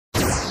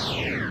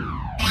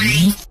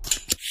You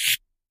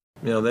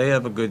know, they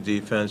have a good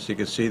defense. You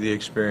can see the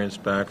experience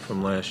back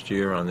from last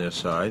year on their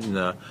side.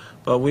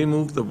 But we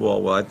moved the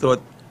ball well. I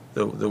thought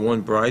the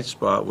one bright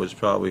spot was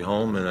probably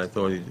Holman. I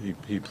thought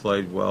he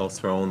played well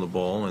throwing the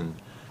ball, and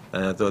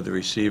I thought the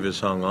receivers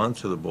hung on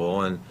to the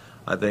ball. And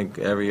I think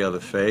every other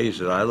phase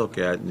that I look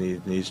at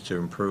needs to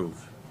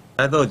improve.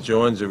 I thought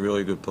Jordan's a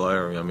really good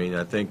player. I mean,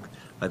 I think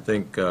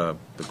the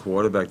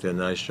quarterback did a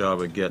nice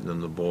job of getting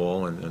him the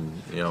ball,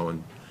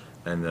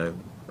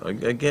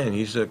 again,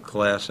 he's a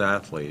class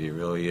athlete. He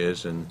really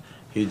is, and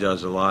he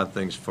does a lot of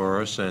things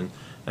for us. And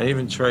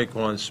even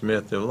Traquan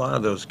Smith, a lot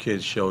of those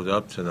kids showed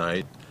up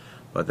tonight.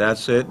 But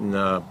that's it, and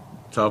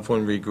tough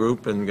one,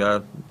 regroup, and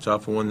got a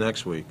tough one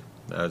next week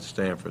at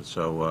Stanford.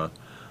 So,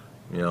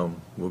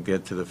 we'll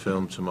get to the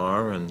film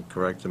tomorrow and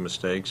correct the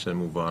mistakes and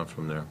move on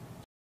from there.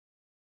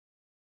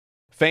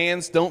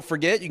 Fans, don't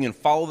forget you can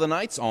follow the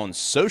Knights on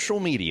social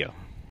media.